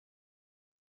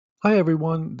Hi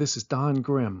everyone, this is Don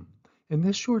Grimm. In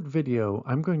this short video,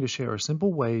 I'm going to share a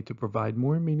simple way to provide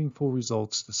more meaningful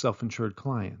results to self-insured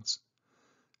clients.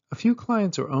 A few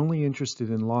clients are only interested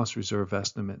in loss reserve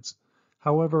estimates.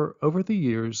 However, over the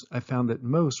years, I found that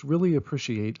most really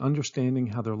appreciate understanding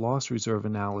how their loss reserve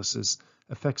analysis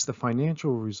affects the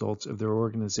financial results of their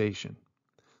organization.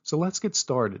 So let's get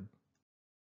started.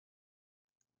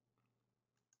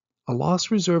 A loss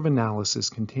reserve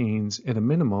analysis contains, at a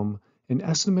minimum, an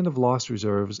estimate of loss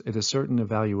reserves at a certain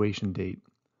evaluation date.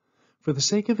 For the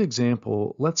sake of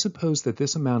example, let's suppose that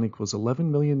this amount equals $11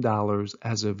 million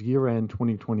as of year-end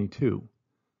 2022.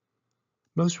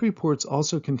 Most reports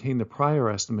also contain the prior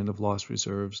estimate of loss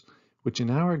reserves, which in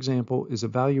our example is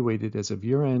evaluated as of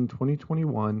year-end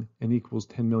 2021 and equals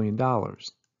 $10 million.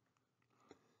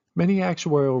 Many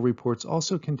actuarial reports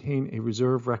also contain a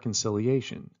reserve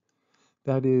reconciliation.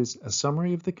 That is, a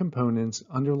summary of the components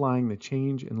underlying the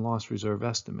change in loss reserve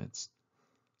estimates.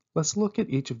 Let's look at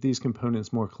each of these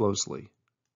components more closely.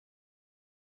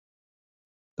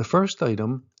 The first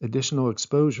item, additional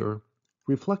exposure,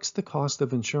 reflects the cost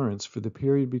of insurance for the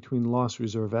period between loss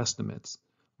reserve estimates,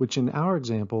 which in our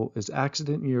example is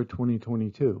accident year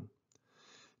 2022.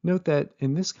 Note that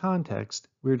in this context,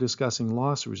 we're discussing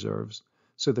loss reserves,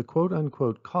 so the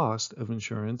quote-unquote cost of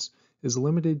insurance is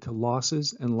limited to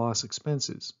losses and loss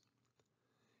expenses.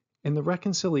 In the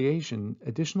reconciliation,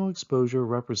 additional exposure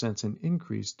represents an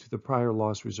increase to the prior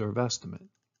loss reserve estimate.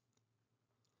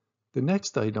 The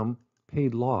next item,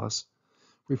 paid loss,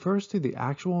 refers to the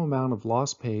actual amount of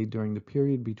loss paid during the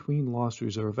period between loss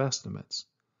reserve estimates.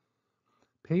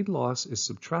 Paid loss is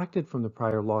subtracted from the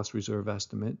prior loss reserve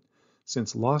estimate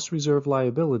since loss reserve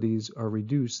liabilities are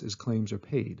reduced as claims are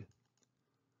paid.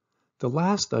 The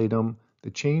last item, the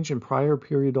change in prior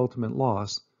period ultimate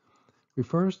loss,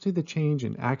 refers to the change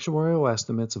in actuarial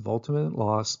estimates of ultimate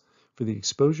loss for the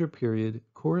exposure period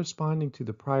corresponding to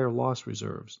the prior loss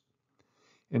reserves.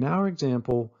 In our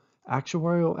example,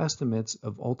 actuarial estimates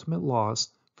of ultimate loss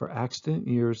for accident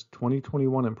years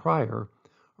 2021 and prior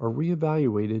are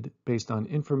reevaluated based on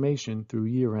information through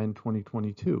year-end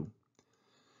 2022.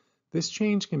 This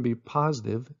change can be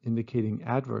positive, indicating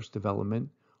adverse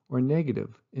development, or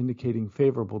negative, indicating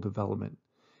favorable development,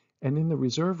 and in the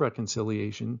reserve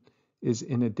reconciliation is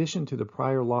in addition to the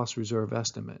prior loss reserve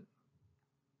estimate.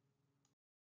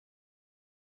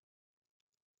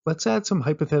 Let's add some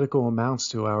hypothetical amounts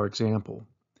to our example.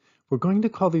 We're going to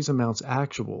call these amounts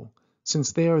actual,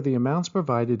 since they are the amounts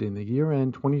provided in the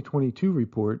year-end 2022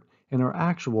 report and are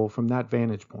actual from that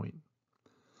vantage point.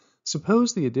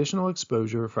 Suppose the additional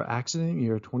exposure for accident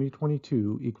year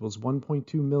 2022 equals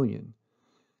 $1.2 million.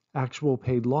 Actual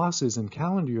paid losses in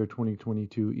calendar year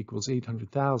 2022 equals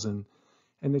 $800,000,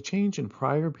 and the change in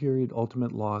prior period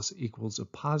ultimate loss equals a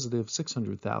positive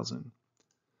 $600,000.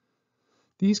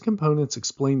 These components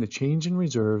explain the change in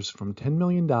reserves from $10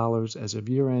 million as of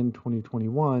year-end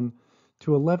 2021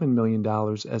 to $11 million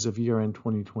as of year-end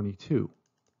 2022.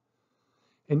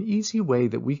 An easy way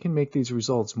that we can make these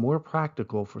results more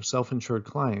practical for self-insured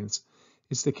clients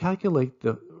is to calculate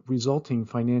the resulting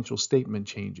financial statement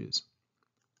changes.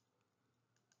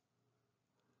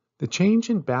 The change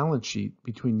in balance sheet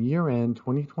between year-end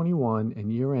 2021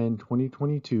 and year-end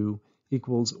 2022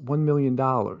 equals $1 million.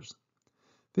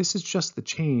 This is just the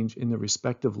change in the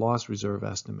respective loss reserve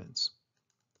estimates.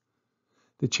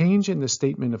 The change in the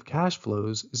statement of cash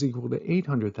flows is equal to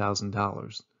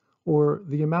 $800,000, or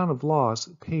the amount of loss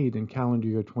paid in calendar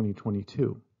year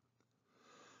 2022.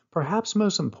 Perhaps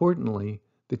most importantly,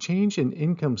 the change in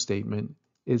income statement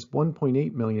is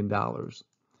 $1.8 million,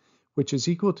 which is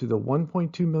equal to the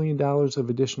 $1.2 million of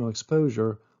additional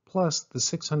exposure plus the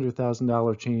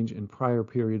 $600,000 change in prior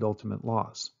period ultimate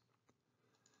loss.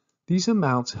 These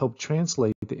amounts help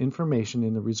translate the information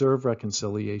in the reserve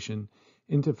reconciliation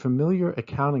into familiar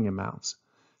accounting amounts.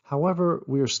 However,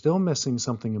 we are still missing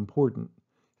something important,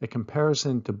 a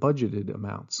comparison to budgeted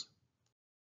amounts.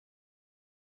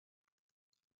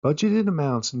 Budgeted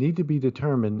amounts need to be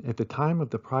determined at the time of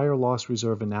the prior loss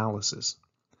reserve analysis.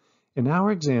 In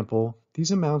our example,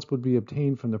 these amounts would be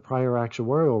obtained from the prior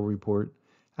actuarial report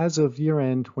as of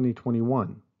year-end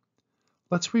 2021.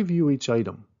 Let's review each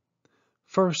item.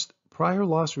 First, prior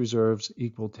loss reserves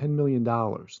equal $10 million.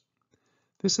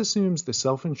 This assumes the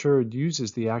self-insured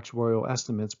uses the actuarial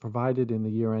estimates provided in the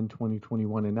year-end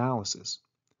 2021 analysis.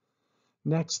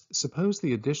 Next, suppose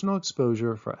the additional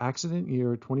exposure for accident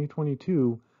year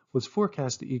 2022 was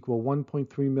forecast to equal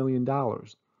 $1.3 million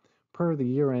per the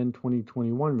year-end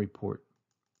 2021 report.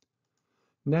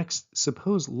 Next,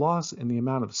 suppose loss in the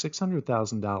amount of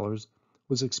 $600,000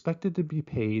 was expected to be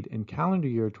paid in calendar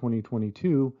year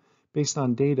 2022 based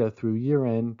on data through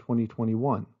year-end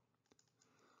 2021.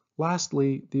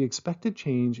 Lastly, the expected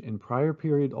change in prior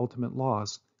period ultimate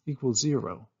loss equals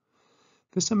 0.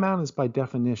 This amount is by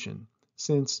definition,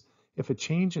 since if a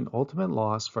change in ultimate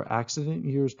loss for accident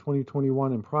years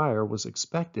 2021 and prior was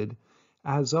expected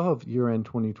as of year-end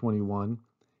 2021,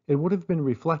 it would have been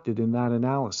reflected in that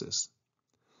analysis.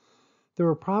 There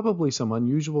are probably some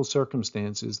unusual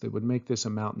circumstances that would make this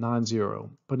amount non-zero,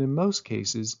 but in most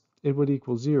cases, it would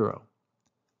equal 0.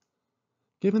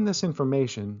 Given this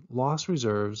information, loss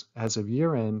reserves as of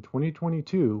year-end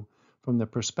 2022 from the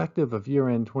perspective of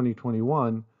year-end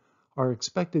 2021 are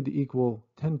expected to equal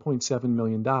 $10.7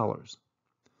 million.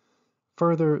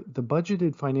 Further, the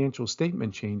budgeted financial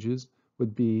statement changes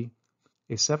would be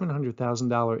a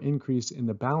 $700,000 increase in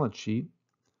the balance sheet,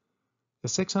 a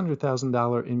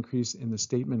 $600,000 increase in the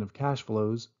statement of cash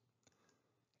flows,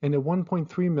 and a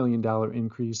 $1.3 million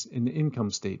increase in the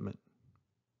income statement.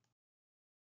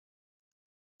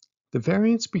 The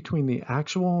variance between the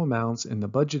actual amounts and the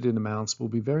budgeted amounts will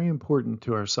be very important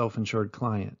to our self-insured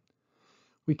client.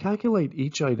 We calculate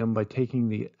each item by taking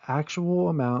the actual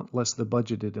amount less the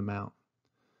budgeted amount.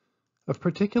 Of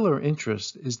particular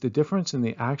interest is the difference in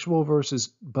the actual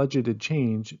versus budgeted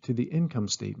change to the income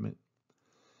statement.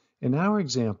 In our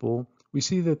example, we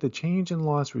see that the change in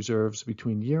loss reserves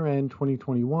between year-end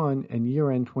 2021 and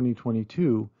year-end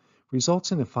 2022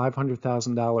 results in a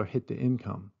 $500,000 hit to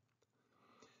income.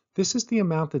 This is the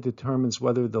amount that determines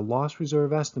whether the loss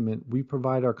reserve estimate we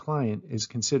provide our client is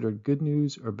considered good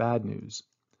news or bad news.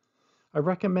 I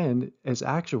recommend, as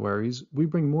actuaries, we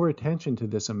bring more attention to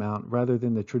this amount rather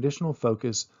than the traditional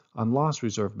focus on loss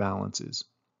reserve balances.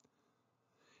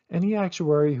 Any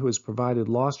actuary who has provided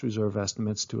loss reserve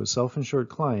estimates to a self-insured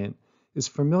client is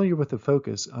familiar with the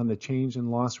focus on the change in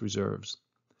loss reserves.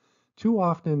 Too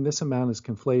often, this amount is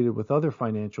conflated with other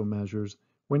financial measures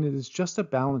when it is just a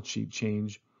balance sheet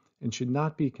change and should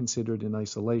not be considered in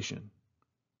isolation.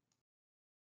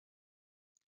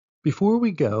 Before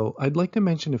we go, I'd like to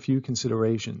mention a few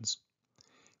considerations.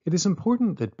 It is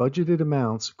important that budgeted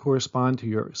amounts correspond to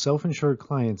your self-insured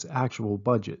client's actual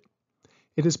budget.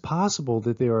 It is possible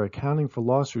that they are accounting for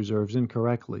loss reserves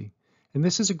incorrectly, and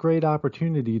this is a great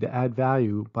opportunity to add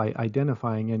value by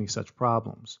identifying any such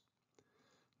problems.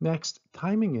 Next,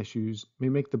 timing issues may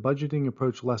make the budgeting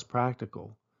approach less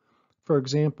practical. For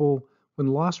example, when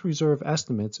loss reserve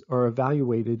estimates are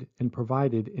evaluated and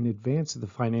provided in advance of the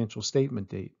financial statement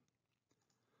date.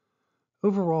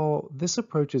 Overall, this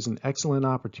approach is an excellent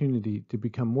opportunity to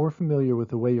become more familiar with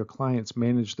the way your clients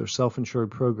manage their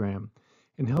self-insured program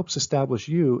and helps establish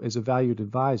you as a valued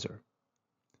advisor.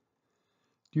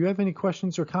 Do you have any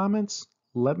questions or comments?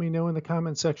 Let me know in the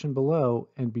comment section below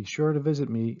and be sure to visit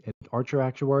me at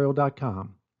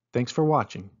archeractuarial.com. Thanks for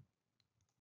watching.